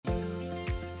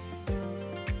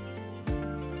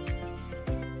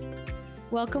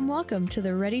Welcome to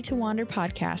the Ready to Wander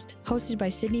podcast, hosted by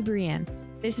Sydney Brienne.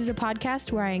 This is a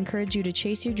podcast where I encourage you to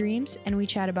chase your dreams, and we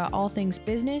chat about all things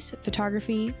business,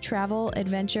 photography, travel,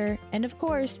 adventure, and of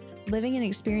course, living and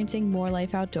experiencing more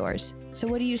life outdoors. So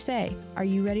what do you say? Are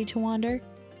you ready to wander?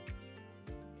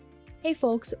 Hey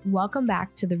folks, welcome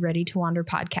back to the Ready to Wander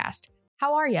podcast.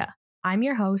 How are ya? I'm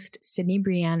your host, Sydney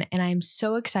Brienne, and I am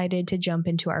so excited to jump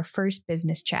into our first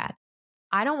business chat.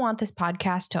 I don't want this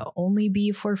podcast to only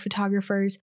be for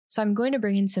photographers, so I'm going to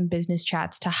bring in some business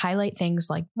chats to highlight things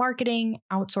like marketing,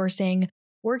 outsourcing,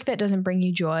 work that doesn't bring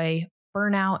you joy,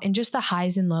 burnout, and just the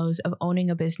highs and lows of owning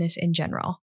a business in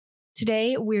general.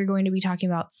 Today, we're going to be talking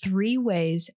about 3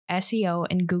 ways SEO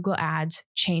and Google Ads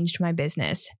changed my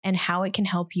business and how it can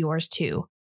help yours too.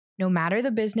 No matter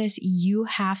the business, you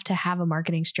have to have a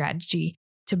marketing strategy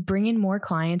to bring in more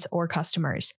clients or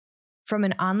customers. From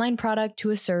an online product to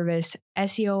a service,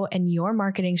 SEO and your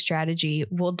marketing strategy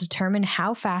will determine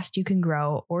how fast you can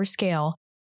grow or scale,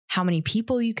 how many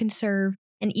people you can serve,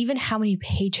 and even how many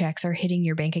paychecks are hitting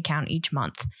your bank account each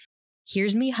month.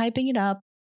 Here's me hyping it up.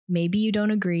 Maybe you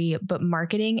don't agree, but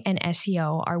marketing and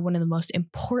SEO are one of the most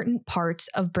important parts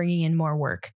of bringing in more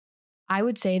work. I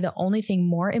would say the only thing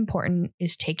more important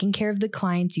is taking care of the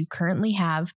clients you currently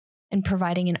have and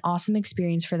providing an awesome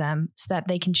experience for them so that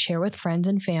they can share with friends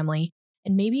and family,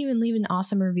 and maybe even leave an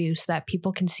awesome review so that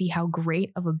people can see how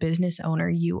great of a business owner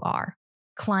you are.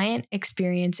 Client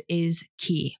experience is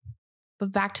key.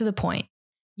 But back to the point,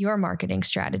 your marketing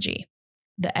strategy.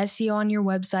 The SEO on your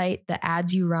website, the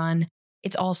ads you run,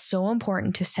 it's all so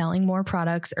important to selling more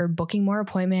products or booking more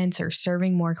appointments or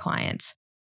serving more clients.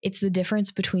 It's the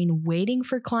difference between waiting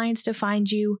for clients to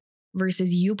find you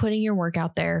versus you putting your work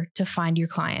out there to find your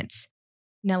clients.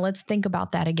 Now let's think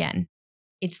about that again.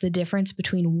 It's the difference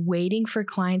between waiting for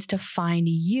clients to find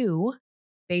you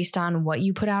based on what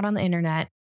you put out on the internet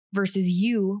versus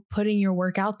you putting your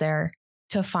work out there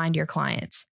to find your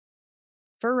clients.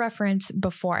 For reference,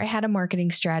 before I had a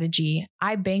marketing strategy,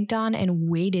 I banked on and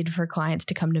waited for clients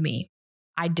to come to me.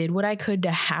 I did what I could to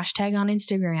hashtag on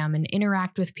Instagram and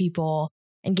interact with people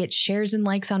and get shares and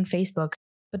likes on Facebook.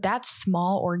 But that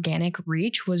small organic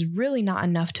reach was really not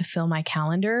enough to fill my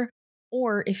calendar,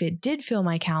 or if it did fill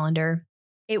my calendar,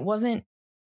 it wasn't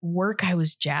work I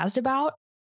was jazzed about.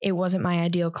 It wasn't my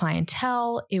ideal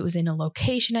clientele. It was in a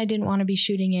location I didn't want to be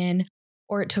shooting in,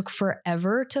 or it took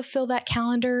forever to fill that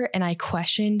calendar, and I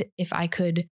questioned if I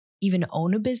could even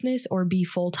own a business or be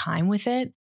full-time with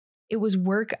it. It was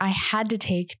work I had to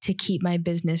take to keep my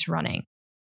business running.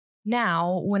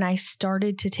 Now, when I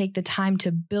started to take the time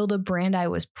to build a brand I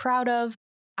was proud of,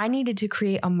 I needed to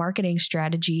create a marketing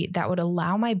strategy that would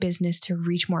allow my business to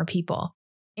reach more people.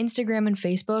 Instagram and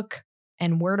Facebook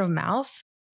and word of mouth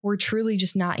were truly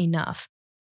just not enough.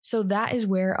 So that is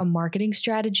where a marketing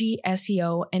strategy,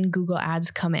 SEO, and Google Ads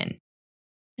come in.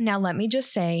 Now, let me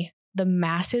just say, the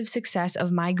massive success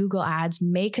of my Google Ads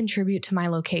may contribute to my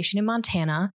location in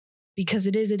Montana because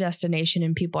it is a destination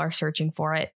and people are searching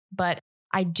for it. But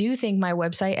I do think my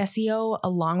website SEO,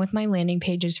 along with my landing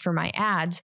pages for my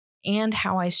ads and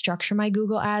how I structure my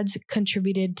Google Ads,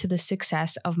 contributed to the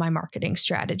success of my marketing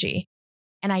strategy.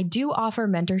 And I do offer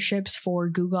mentorships for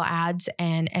Google Ads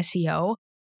and SEO,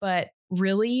 but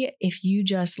really, if you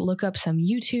just look up some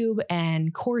YouTube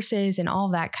and courses and all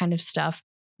that kind of stuff,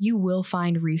 you will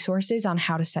find resources on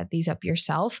how to set these up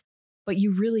yourself. But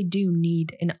you really do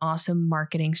need an awesome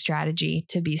marketing strategy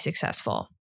to be successful.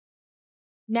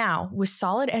 Now, with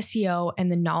solid SEO and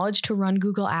the knowledge to run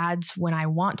Google Ads when I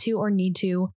want to or need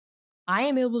to, I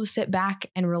am able to sit back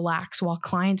and relax while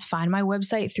clients find my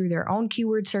website through their own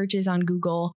keyword searches on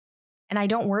Google. And I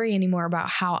don't worry anymore about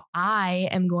how I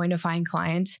am going to find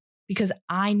clients because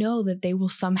I know that they will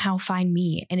somehow find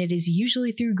me, and it is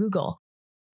usually through Google.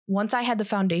 Once I had the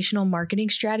foundational marketing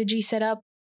strategy set up,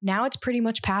 now it's pretty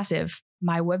much passive.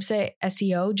 My website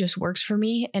SEO just works for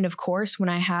me. And of course, when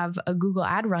I have a Google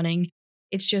ad running,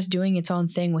 it's just doing its own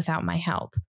thing without my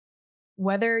help.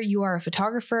 Whether you are a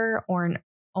photographer or an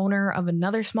owner of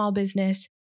another small business,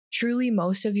 truly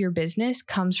most of your business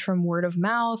comes from word of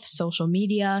mouth, social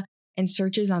media, and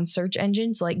searches on search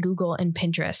engines like Google and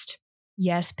Pinterest.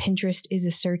 Yes, Pinterest is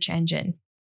a search engine.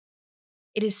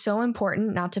 It is so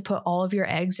important not to put all of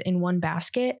your eggs in one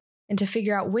basket and to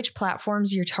figure out which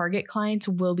platforms your target clients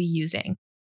will be using.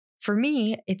 For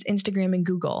me, it's Instagram and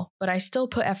Google, but I still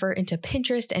put effort into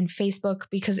Pinterest and Facebook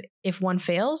because if one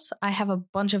fails, I have a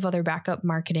bunch of other backup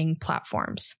marketing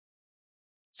platforms.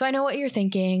 So I know what you're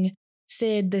thinking.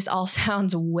 Sid, this all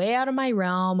sounds way out of my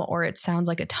realm, or it sounds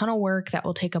like a ton of work that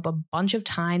will take up a bunch of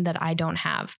time that I don't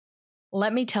have.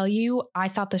 Let me tell you, I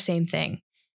thought the same thing.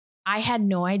 I had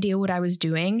no idea what I was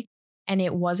doing, And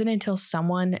it wasn't until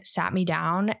someone sat me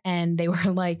down and they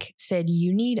were like, Sid,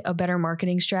 you need a better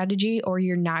marketing strategy or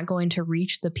you're not going to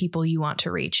reach the people you want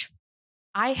to reach.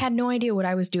 I had no idea what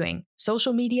I was doing.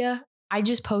 Social media, I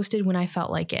just posted when I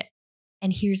felt like it.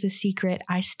 And here's a secret,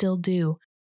 I still do.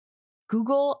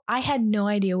 Google, I had no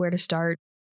idea where to start.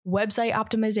 Website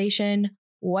optimization,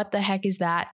 what the heck is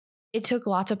that? It took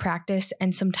lots of practice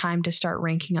and some time to start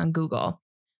ranking on Google.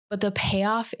 But the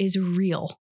payoff is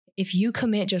real. If you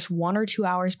commit just 1 or 2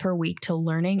 hours per week to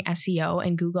learning SEO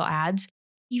and Google Ads,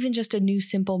 even just a new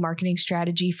simple marketing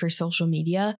strategy for social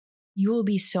media, you will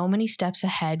be so many steps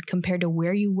ahead compared to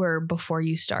where you were before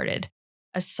you started.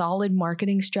 A solid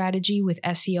marketing strategy with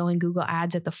SEO and Google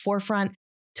Ads at the forefront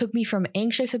took me from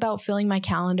anxious about filling my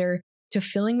calendar to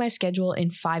filling my schedule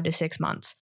in 5 to 6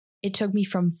 months. It took me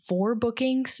from 4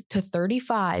 bookings to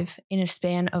 35 in a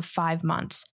span of 5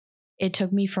 months. It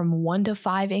took me from 1 to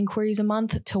 5 inquiries a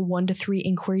month to 1 to 3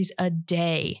 inquiries a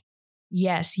day.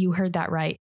 Yes, you heard that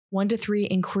right. 1 to 3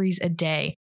 inquiries a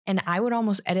day. And I would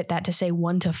almost edit that to say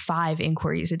 1 to 5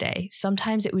 inquiries a day.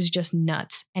 Sometimes it was just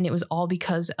nuts, and it was all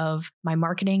because of my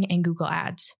marketing and Google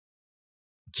Ads.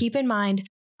 Keep in mind,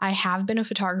 I have been a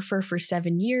photographer for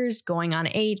 7 years, going on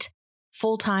 8,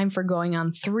 full-time for going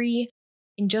on 3.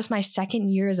 In just my second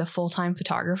year as a full-time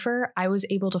photographer, I was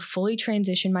able to fully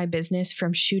transition my business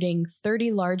from shooting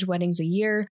 30 large weddings a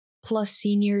year, plus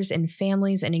seniors and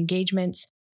families and engagements,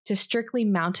 to strictly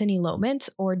mountain elopements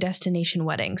or destination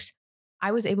weddings.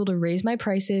 I was able to raise my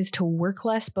prices to work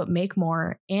less but make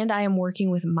more, and I am working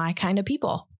with my kind of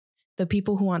people, the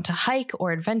people who want to hike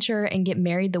or adventure and get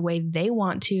married the way they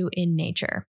want to in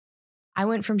nature. I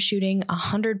went from shooting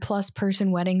 100+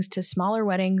 person weddings to smaller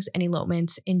weddings and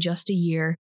elopements in just a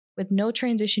year, with no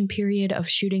transition period of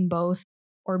shooting both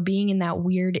or being in that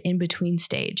weird in-between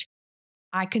stage.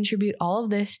 I contribute all of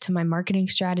this to my marketing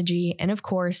strategy and, of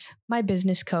course, my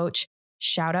business coach.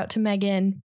 Shout out to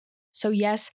Megan. So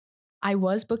yes, I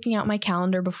was booking out my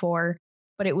calendar before,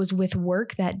 but it was with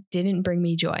work that didn't bring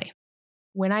me joy.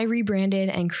 When I rebranded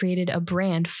and created a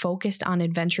brand focused on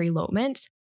adventure elopements,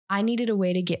 I needed a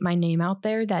way to get my name out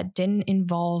there that didn't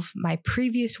involve my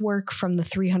previous work from the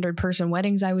 300-person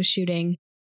weddings I was shooting.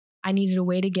 I needed a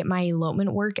way to get my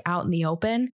elopement work out in the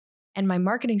open, and my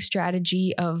marketing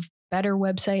strategy of better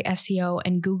website SEO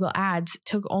and Google Ads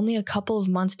took only a couple of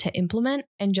months to implement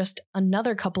and just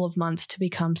another couple of months to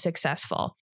become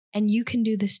successful. And you can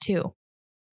do this too.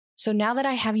 So now that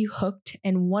I have you hooked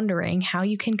and wondering how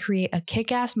you can create a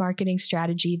kick-ass marketing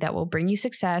strategy that will bring you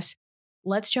success,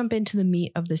 let's jump into the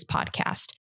meat of this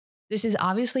podcast. This is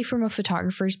obviously from a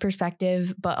photographer's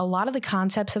perspective, but a lot of the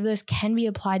concepts of this can be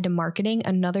applied to marketing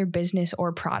another business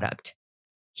or product.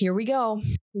 Here we go.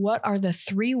 What are the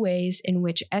 3 ways in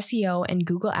which SEO and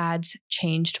Google Ads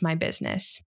changed my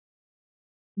business?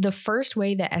 The first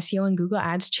way that SEO and Google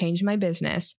Ads changed my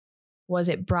business was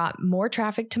it brought more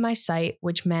traffic to my site,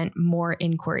 which meant more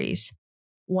inquiries.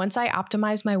 Once I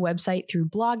optimized my website through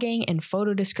blogging and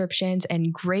photo descriptions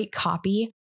and great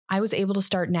copy, I was able to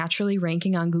start naturally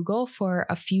ranking on Google for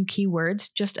a few keywords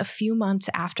just a few months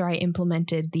after I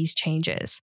implemented these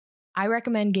changes. I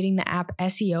recommend getting the app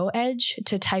SEO Edge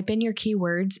to type in your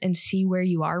keywords and see where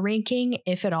you are ranking,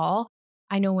 if at all.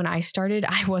 I know when I started,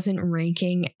 I wasn't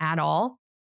ranking at all.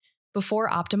 Before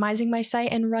optimizing my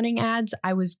site and running ads,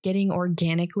 I was getting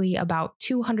organically about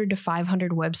 200 to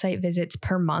 500 website visits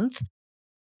per month.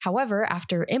 However,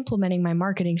 after implementing my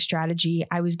marketing strategy,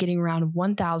 I was getting around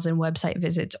 1,000 website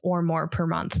visits or more per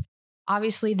month.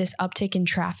 Obviously, this uptick in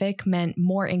traffic meant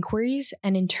more inquiries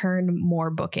and in turn,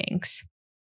 more bookings.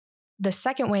 The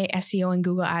second way SEO and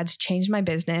Google Ads changed my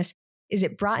business is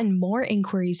it brought in more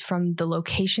inquiries from the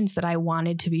locations that I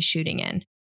wanted to be shooting in.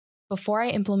 Before I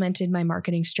implemented my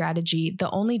marketing strategy, the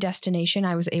only destination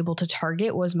I was able to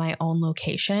target was my own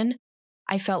location.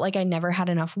 I felt like I never had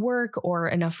enough work or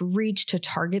enough reach to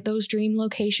target those dream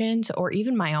locations or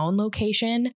even my own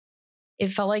location.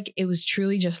 It felt like it was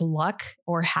truly just luck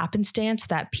or happenstance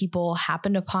that people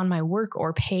happened upon my work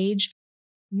or page.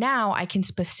 Now I can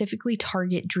specifically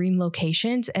target dream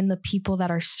locations and the people that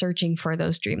are searching for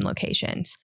those dream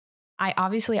locations. I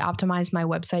obviously optimized my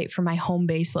website for my home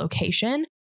base location,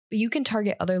 but you can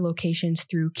target other locations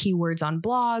through keywords on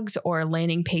blogs or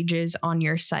landing pages on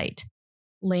your site.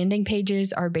 Landing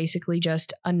pages are basically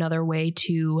just another way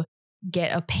to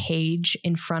get a page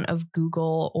in front of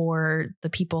Google or the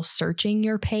people searching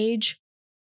your page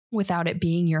without it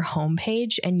being your home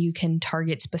page, and you can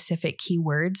target specific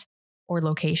keywords or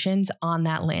locations on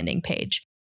that landing page.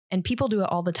 And people do it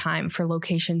all the time for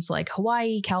locations like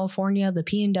Hawaii, California, the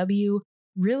PNW,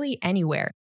 really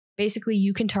anywhere. Basically,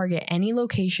 you can target any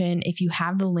location if you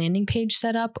have the landing page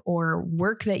set up or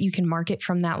work that you can market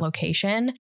from that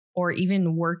location, or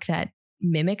even work that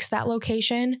mimics that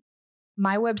location.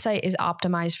 My website is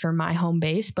optimized for my home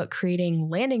base, but creating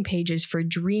landing pages for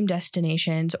dream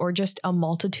destinations or just a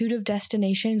multitude of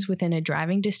destinations within a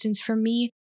driving distance from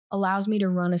me allows me to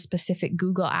run a specific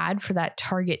Google ad for that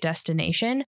target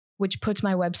destination, which puts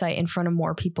my website in front of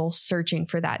more people searching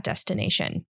for that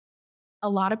destination. A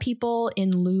lot of people,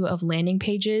 in lieu of landing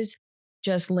pages,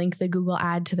 just link the Google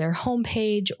ad to their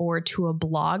homepage or to a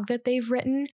blog that they've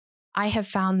written. I have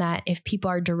found that if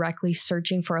people are directly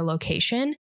searching for a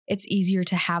location, it's easier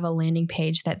to have a landing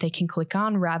page that they can click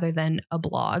on rather than a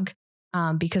blog,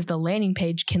 because the landing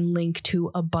page can link to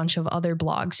a bunch of other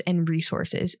blogs and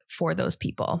resources for those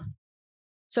people.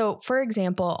 So, for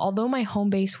example, although my home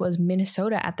base was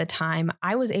Minnesota at the time,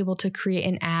 I was able to create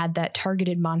an ad that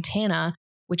targeted Montana,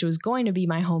 which was going to be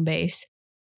my home base.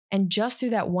 And just through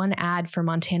that one ad for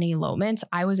Montana elopements,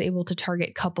 I was able to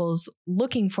target couples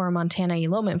looking for a Montana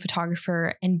elopement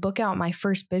photographer and book out my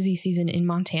first busy season in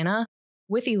Montana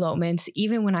with elopements,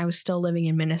 even when I was still living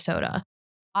in Minnesota.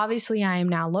 Obviously, I am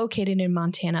now located in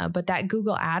Montana, but that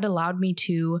Google ad allowed me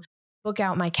to book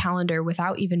out my calendar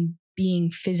without even being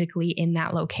physically in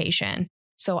that location.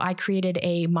 So I created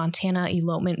a Montana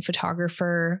elopement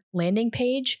photographer landing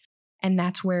page, and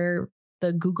that's where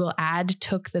the Google ad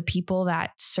took the people that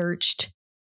searched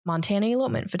Montana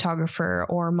elopement photographer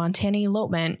or Montana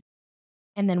elopement.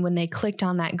 And then when they clicked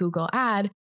on that Google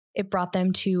ad, it brought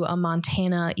them to a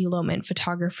Montana elopement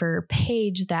photographer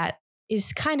page that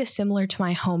is kind of similar to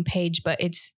my homepage, but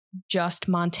it's just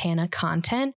Montana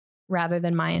content rather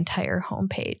than my entire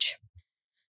homepage.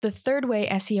 The third way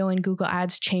SEO and Google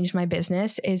Ads changed my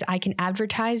business is I can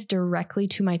advertise directly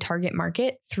to my target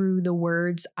market through the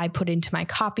words I put into my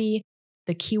copy,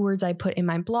 the keywords I put in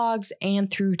my blogs, and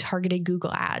through targeted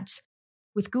Google Ads.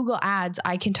 With Google Ads,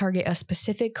 I can target a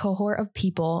specific cohort of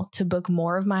people to book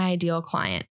more of my ideal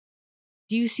client.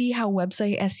 Do you see how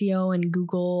website SEO and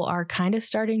Google are kind of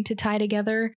starting to tie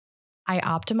together? I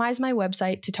optimize my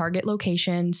website to target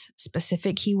locations,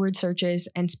 specific keyword searches,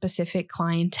 and specific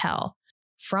clientele.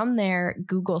 From there,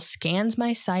 Google scans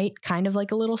my site, kind of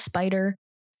like a little spider,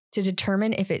 to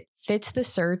determine if it fits the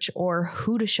search or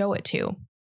who to show it to.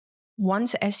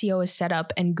 Once SEO is set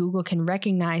up and Google can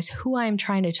recognize who I am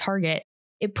trying to target,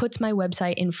 it puts my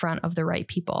website in front of the right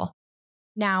people.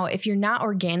 Now, if you're not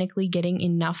organically getting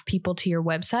enough people to your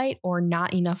website or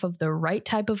not enough of the right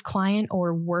type of client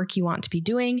or work you want to be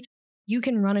doing, you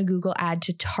can run a Google ad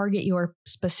to target your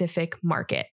specific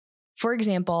market. For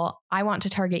example, I want to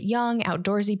target young,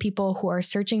 outdoorsy people who are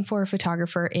searching for a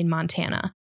photographer in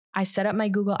Montana. I set up my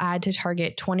Google ad to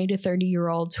target 20 to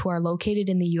 30-year-olds who are located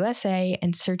in the USA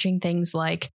and searching things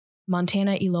like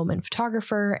Montana elopement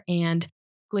photographer and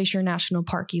Glacier National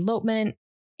Park elopement,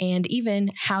 and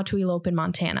even how to elope in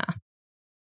Montana.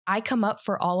 I come up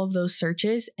for all of those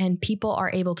searches, and people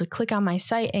are able to click on my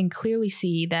site and clearly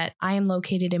see that I am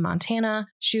located in Montana,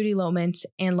 shoot elopements,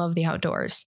 and love the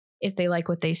outdoors. If they like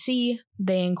what they see,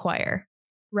 they inquire.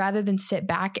 Rather than sit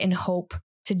back and hope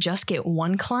to just get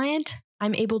one client,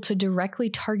 I'm able to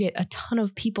directly target a ton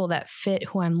of people that fit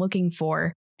who I'm looking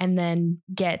for and then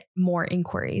get more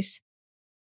inquiries.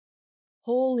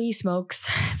 Holy smokes,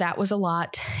 that was a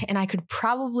lot, and I could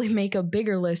probably make a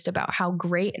bigger list about how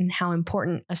great and how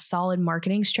important a solid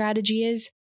marketing strategy is,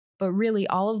 but really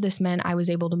all of this meant I was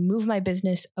able to move my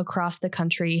business across the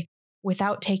country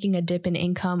without taking a dip in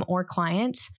income or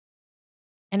clients.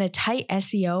 And a tight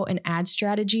SEO and ad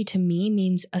strategy to me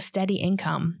means a steady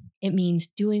income. It means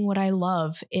doing what I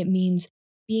love. It means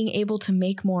being able to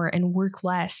make more and work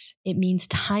less. It means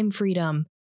time freedom.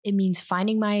 It means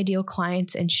finding my ideal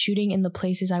clients and shooting in the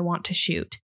places I want to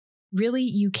shoot. Really,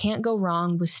 you can't go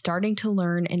wrong with starting to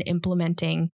learn and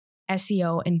implementing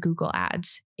SEO and Google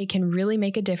Ads. It can really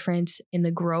make a difference in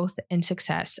the growth and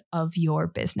success of your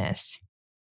business.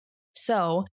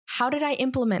 So, how did I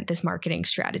implement this marketing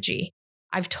strategy?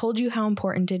 I've told you how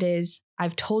important it is.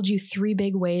 I've told you 3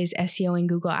 big ways SEO and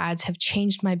Google Ads have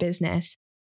changed my business.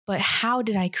 But how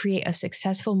did I create a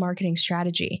successful marketing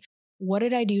strategy? What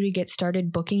did I do to get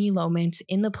started booking elopements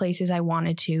in the places I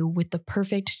wanted to with the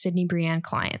perfect Sydney Brianne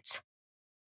clients?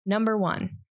 Number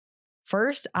 1,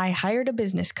 first, I hired a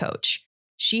business coach.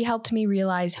 She helped me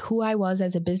realize who I was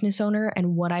as a business owner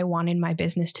and what I wanted my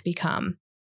business to become.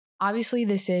 Obviously,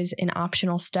 this is an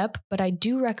optional step, but I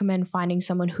do recommend finding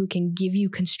someone who can give you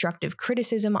constructive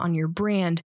criticism on your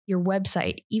brand, your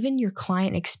website, even your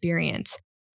client experience.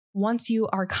 Once you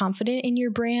are confident in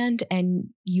your brand and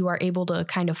you are able to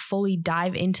kind of fully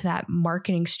dive into that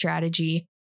marketing strategy,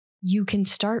 you can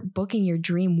start booking your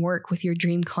dream work with your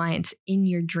dream clients in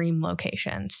your dream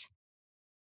locations.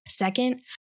 Second,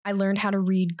 I learned how to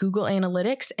read Google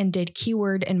Analytics and did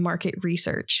keyword and market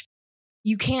research.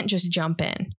 You can't just jump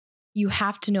in. You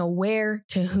have to know where,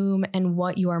 to whom, and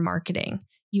what you are marketing.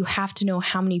 You have to know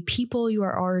how many people you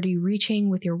are already reaching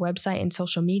with your website and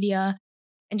social media.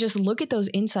 And just look at those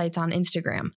insights on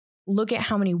Instagram. Look at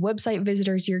how many website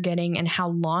visitors you're getting and how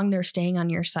long they're staying on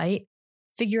your site.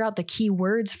 Figure out the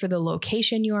keywords for the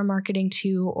location you are marketing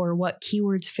to, or what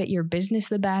keywords fit your business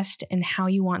the best and how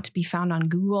you want to be found on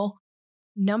Google.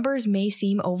 Numbers may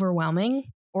seem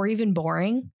overwhelming or even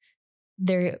boring.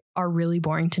 They are really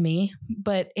boring to me,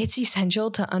 but it's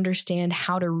essential to understand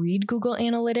how to read Google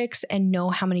Analytics and know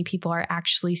how many people are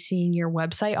actually seeing your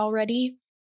website already.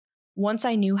 Once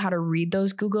I knew how to read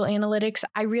those Google Analytics,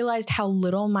 I realized how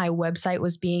little my website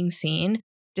was being seen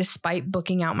despite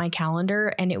booking out my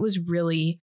calendar. And it was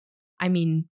really,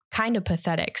 kind of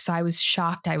pathetic. So I was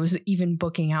shocked I was even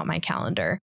booking out my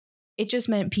calendar. It just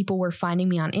meant people were finding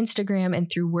me on Instagram and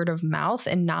through word of mouth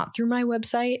and not through my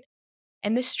website.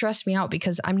 And this stressed me out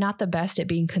because I'm not the best at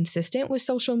being consistent with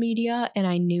social media. And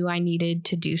I knew I needed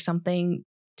to do something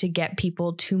to get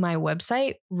people to my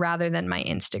website rather than my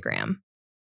Instagram.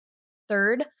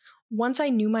 Third, once I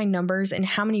knew my numbers and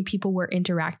how many people were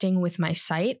interacting with my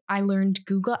site, I learned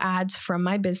Google Ads from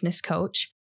my business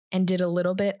coach and did a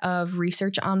little bit of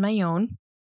research on my own.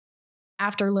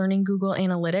 After learning Google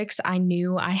Analytics, I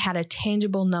knew I had a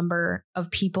tangible number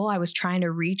of people I was trying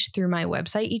to reach through my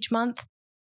website each month.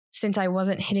 Since I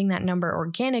wasn't hitting that number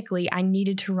organically, I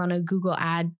needed to run a Google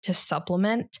ad to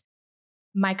supplement.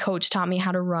 My coach taught me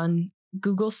how to run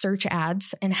Google search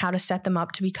ads and how to set them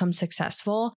up to become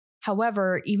successful.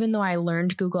 However, even though I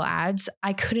learned Google Ads,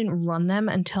 I couldn't run them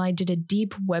until I did a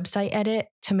deep website edit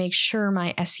to make sure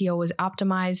my SEO was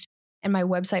optimized and my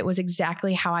website was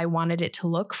exactly how I wanted it to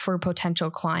look for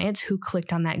potential clients who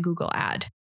clicked on that Google ad.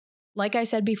 Like I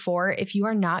said before, if you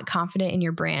are not confident in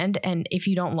your brand and if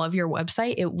you don't love your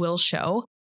website, it will show.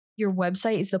 Your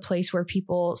website is the place where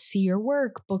people see your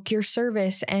work, book your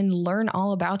service, and learn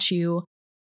all about you.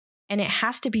 And it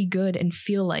has to be good and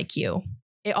feel like you.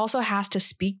 It also has to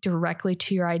speak directly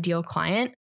to your ideal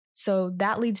client. So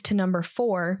that leads to number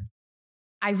 4.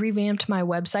 I revamped my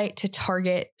website to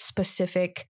target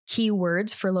specific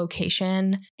keywords for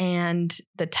location and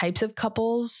the types of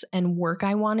couples and work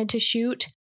I wanted to shoot.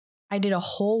 I did a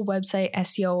whole website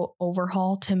SEO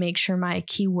overhaul to make sure my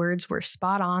keywords were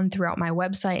spot on throughout my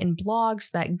website and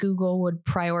blogs, that Google would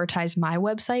prioritize my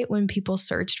website when people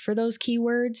searched for those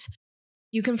keywords.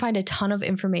 You can find a ton of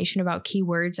information about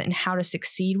keywords and how to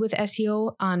succeed with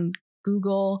SEO on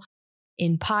Google,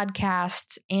 in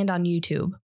podcasts, and on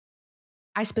YouTube.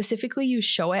 I specifically use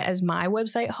Showit as my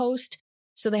website host,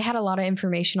 so they had a lot of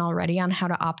information already on how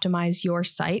to optimize your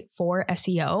site for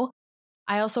SEO.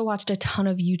 I also watched a ton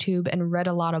of YouTube and read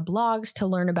a lot of blogs to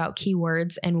learn about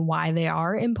keywords and why they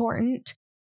are important.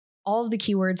 All of the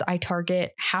keywords I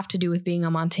target have to do with being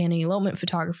a Montana elopement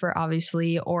photographer,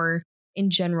 obviously, or in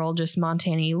general, just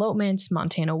Montana elopements,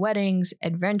 Montana weddings,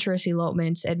 adventurous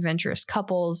elopements, adventurous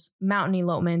couples, mountain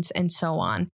elopements, and so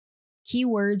on.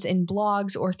 Keywords in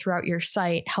blogs or throughout your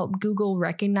site help Google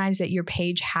recognize that your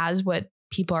page has what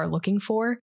people are looking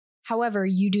for. However,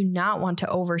 you do not want to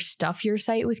overstuff your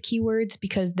site with keywords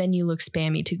because then you look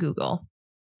spammy to Google.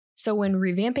 So when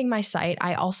revamping my site,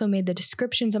 I also made the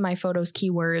descriptions of my photos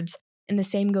keywords, and the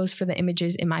same goes for the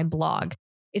images in my blog.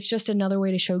 It's just another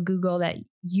way to show Google that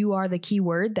you are the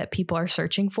keyword that people are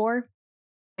searching for.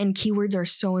 And keywords are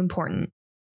so important,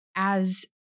 as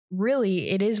really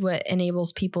it is what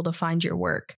enables people to find your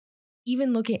work.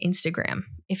 Even look at Instagram.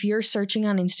 If you're searching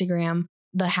on Instagram,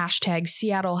 the hashtag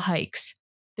Seattle hikes,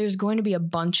 there's going to be a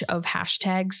bunch of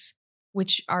hashtags,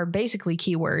 which are basically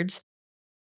keywords.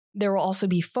 There will also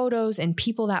be photos and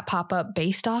people that pop up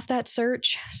based off that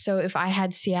search. So if I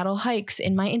had Seattle hikes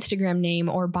in my Instagram name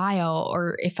or bio,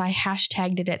 or if I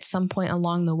hashtagged it at some point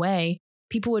along the way,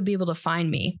 people would be able to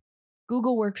find me.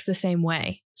 Google works the same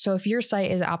way. So if your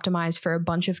site is optimized for a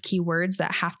bunch of keywords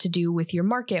that have to do with your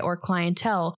market or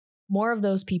clientele, more of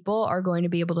those people are going to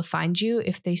be able to find you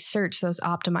if they search those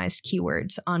optimized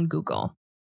keywords on Google.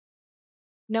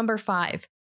 Number 5.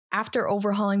 After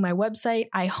overhauling my website,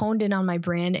 I honed in on my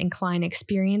brand and client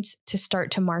experience to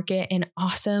start to market an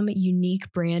awesome, unique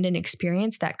brand and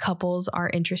experience that couples are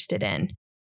interested in.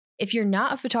 If you're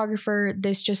not a photographer,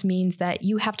 this just means that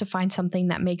you have to find something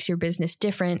that makes your business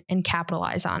different and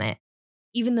capitalize on it.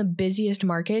 Even the busiest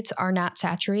markets are not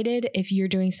saturated if you're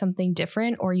doing something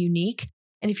different or unique,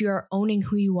 and if you are owning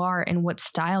who you are and what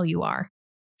style you are.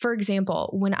 For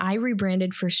example, when I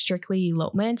rebranded for Strictly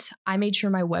Elopements, I made sure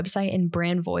my website and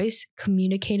brand voice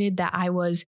communicated that I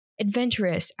was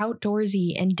adventurous,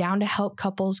 outdoorsy, and down to help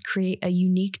couples create a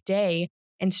unique day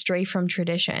and stray from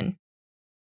tradition.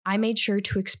 I made sure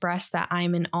to express that I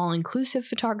am an all-inclusive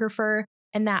photographer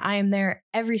and that I am there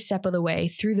every step of the way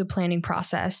through the planning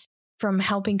process, from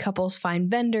helping couples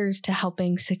find vendors to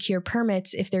helping secure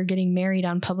permits if they're getting married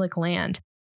on public land.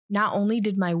 Not only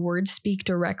did my words speak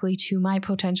directly to my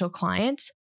potential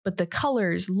clients, but the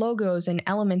colors, logos, and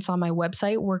elements on my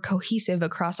website were cohesive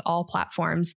across all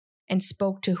platforms and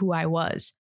spoke to who I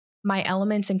was. My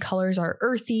elements and colors are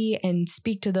earthy and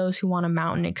speak to those who want a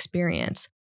mountain experience.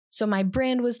 So my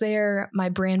brand was there, my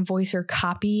brand voice or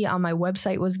copy on my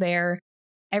website was there.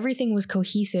 Everything was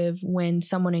cohesive when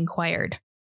someone inquired.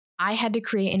 I had to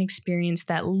create an experience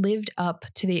that lived up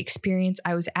to the experience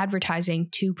I was advertising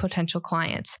to potential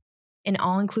clients, an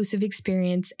all-inclusive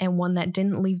experience and one that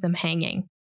didn't leave them hanging.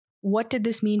 What did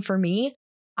this mean for me?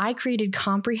 I created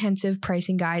comprehensive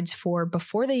pricing guides for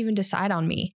before they even decide on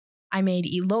me. I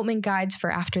made elopement guides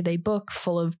for after they book,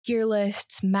 full of gear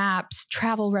lists, maps,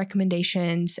 travel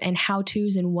recommendations, and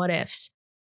how-tos and what-ifs.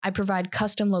 I provide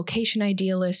custom location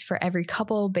idea lists for every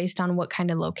couple based on what kind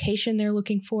of location they're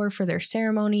looking for their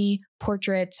ceremony,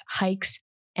 portraits, hikes,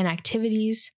 and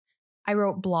activities. I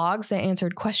wrote blogs that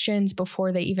answered questions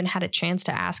before they even had a chance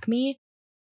to ask me.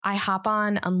 I hop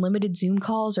on unlimited Zoom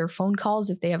calls or phone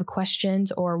calls if they have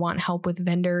questions or want help with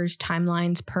vendors,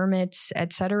 timelines, permits,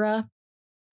 etc.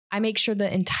 I make sure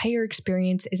the entire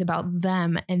experience is about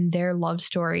them and their love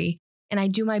story, and I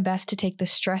do my best to take the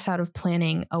stress out of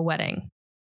planning a wedding.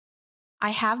 I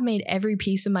have made every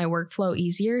piece of my workflow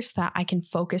easier so that I can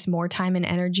focus more time and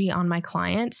energy on my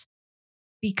clients.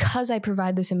 Because I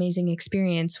provide this amazing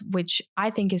experience, which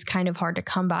I think is kind of hard to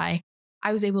come by,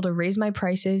 I was able to raise my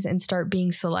prices and start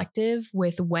being selective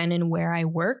with when and where I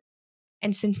work.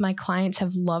 And since my clients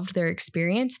have loved their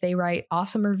experience, they write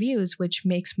awesome reviews, which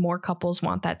makes more couples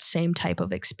want that same type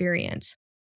of experience.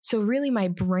 So really my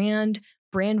brand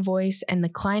voice, and the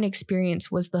client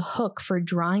experience was the hook for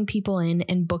drawing people in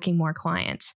and booking more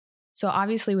clients. So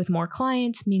obviously with more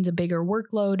clients means a bigger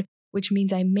workload, which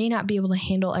means I may not be able to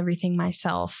handle everything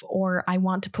myself, or I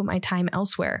want to put my time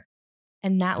elsewhere.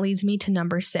 And that leads me to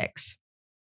number 6.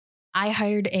 I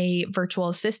hired a virtual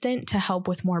assistant to help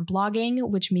with more blogging,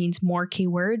 which means more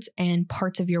keywords and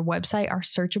parts of your website are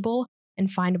searchable and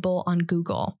findable on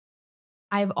Google.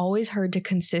 I've always heard to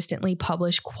consistently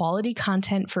publish quality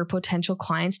content for potential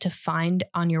clients to find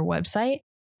on your website,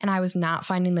 and I was not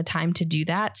finding the time to do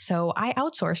that, so I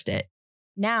outsourced it.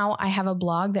 Now I have a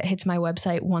blog that hits my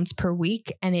website once per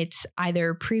week, and it's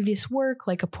either previous work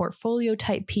like a portfolio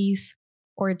type piece,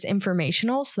 or it's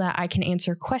informational so that I can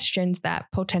answer questions that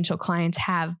potential clients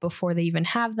have before they even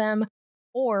have them,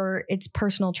 or it's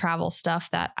personal travel stuff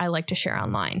that I like to share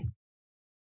online.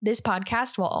 This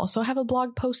podcast will also have a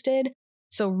blog posted.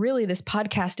 So really, this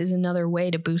podcast is another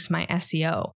way to boost my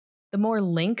SEO. The more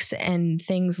links and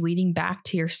things leading back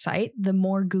to your site, the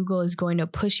more Google is going to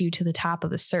push you to the top of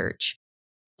the search.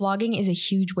 Blogging is a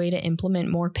huge way to implement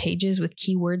more pages with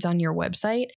keywords on your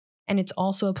website, and it's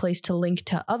also a place to link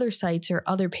to other sites or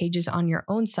other pages on your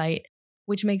own site,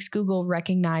 which makes Google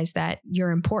recognize that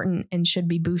you're important and should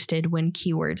be boosted when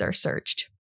keywords are searched.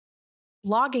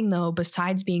 Blogging, though,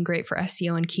 besides being great for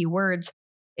SEO and keywords,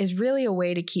 is really a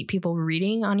way to keep people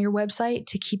reading on your website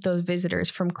to keep those visitors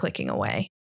from clicking away.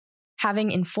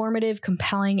 Having informative,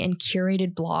 compelling, and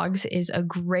curated blogs is a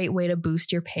great way to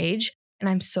boost your page, and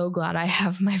I'm so glad I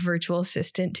have my virtual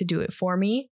assistant to do it for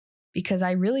me because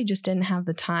I really just didn't have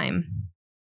the time.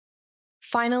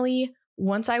 Finally,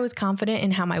 once I was confident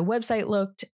in how my website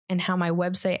looked and how my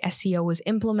website SEO was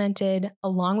implemented,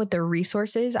 along with the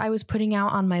resources I was putting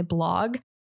out on my blog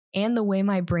and the way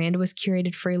my brand was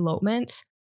curated for elopements,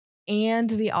 and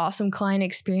the awesome client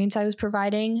experience I was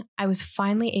providing, I was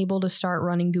finally able to start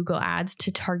running Google Ads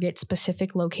to target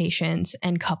specific locations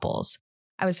and couples.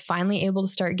 I was finally able to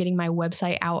start getting my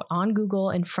website out on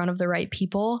Google in front of the right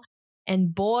people,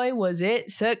 and boy, was it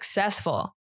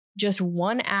successful. Just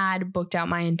one ad booked out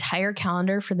my entire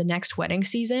calendar for the next wedding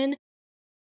season.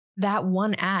 That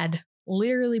one ad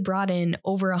literally brought in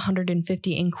over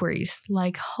 150 inquiries.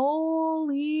 Like,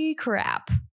 holy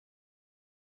crap.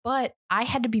 But I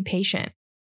had to be patient.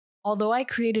 Although I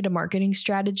created a marketing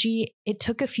strategy, it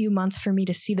took a few months for me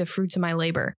to see the fruits of my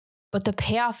labor, but the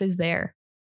payoff is there.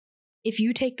 If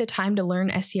you take the time to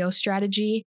learn SEO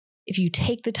strategy, if you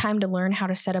take the time to learn how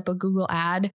to set up a Google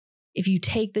ad, if you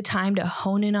take the time to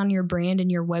hone in on your brand and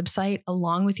your website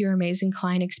along with your amazing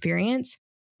client experience,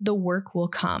 the work will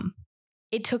come.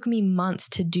 It took me months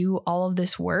to do all of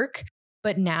this work,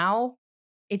 But now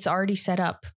it's already set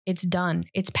up. It's done.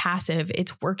 It's passive.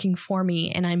 It's working for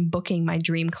me, and I'm booking my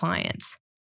dream clients.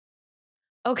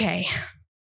 Okay,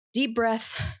 deep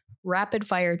breath, rapid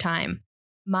fire time.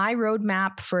 My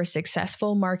roadmap for a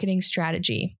successful marketing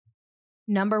strategy.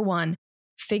 Number 1,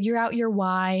 figure out your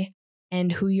why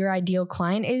and who your ideal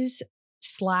client is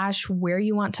 / where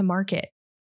you want to market.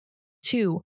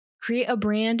 2, create a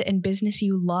brand and business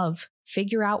you love.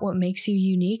 Figure out what makes you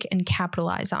unique and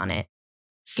capitalize on it.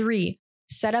 3,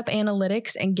 set up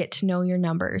analytics and get to know your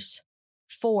numbers.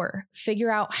 4, figure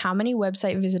out how many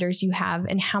website visitors you have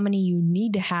and how many you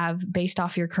need to have based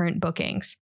off your current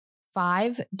bookings.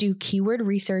 5, do keyword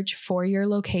research for your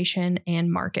location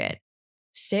and market.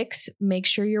 6, make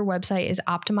sure your website is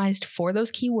optimized for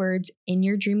those keywords in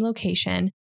your dream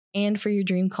location and for your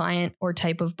dream client or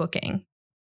type of booking.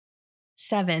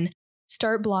 7,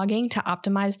 start blogging to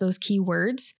optimize those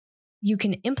keywords. You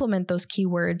can implement those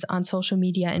keywords on social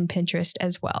media and Pinterest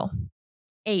as well.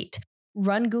 8,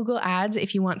 run Google Ads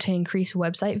if you want to increase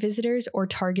website visitors or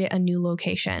target a new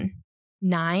location.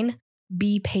 9,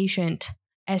 be patient.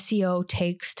 SEO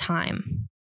takes time.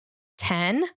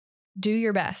 10, do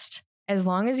your best. As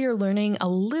long as you're learning a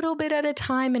little bit at a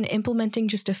time and implementing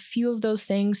just a few of those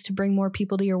things to bring more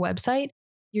people to your website,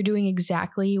 you're doing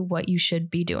exactly what you should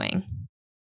be doing.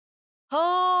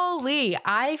 Holy,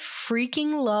 I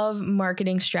freaking love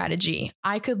marketing strategy.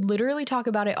 I could literally talk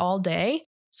about it all day.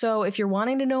 So if you're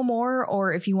wanting to know more,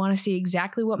 or if you want to see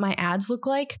exactly what my ads look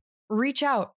like, reach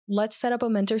out. Let's set up a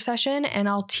mentor session and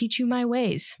I'll teach you my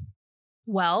ways.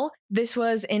 Well, this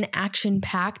was an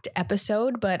action-packed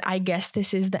episode, but I guess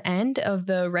this is the end of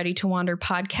the Ready to Wander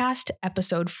podcast,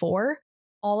 episode 4,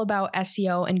 all about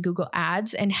SEO and Google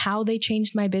Ads and how they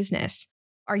changed my business.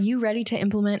 Are you ready to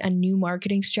implement a new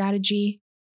marketing strategy?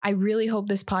 I really hope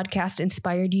this podcast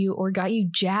inspired you or got you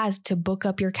jazzed to book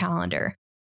up your calendar.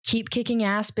 Keep kicking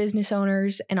ass, business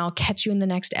owners, and I'll catch you in the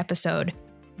next episode.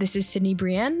 This is Sydney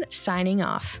Brienne signing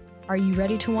off. Are you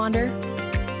ready to wander?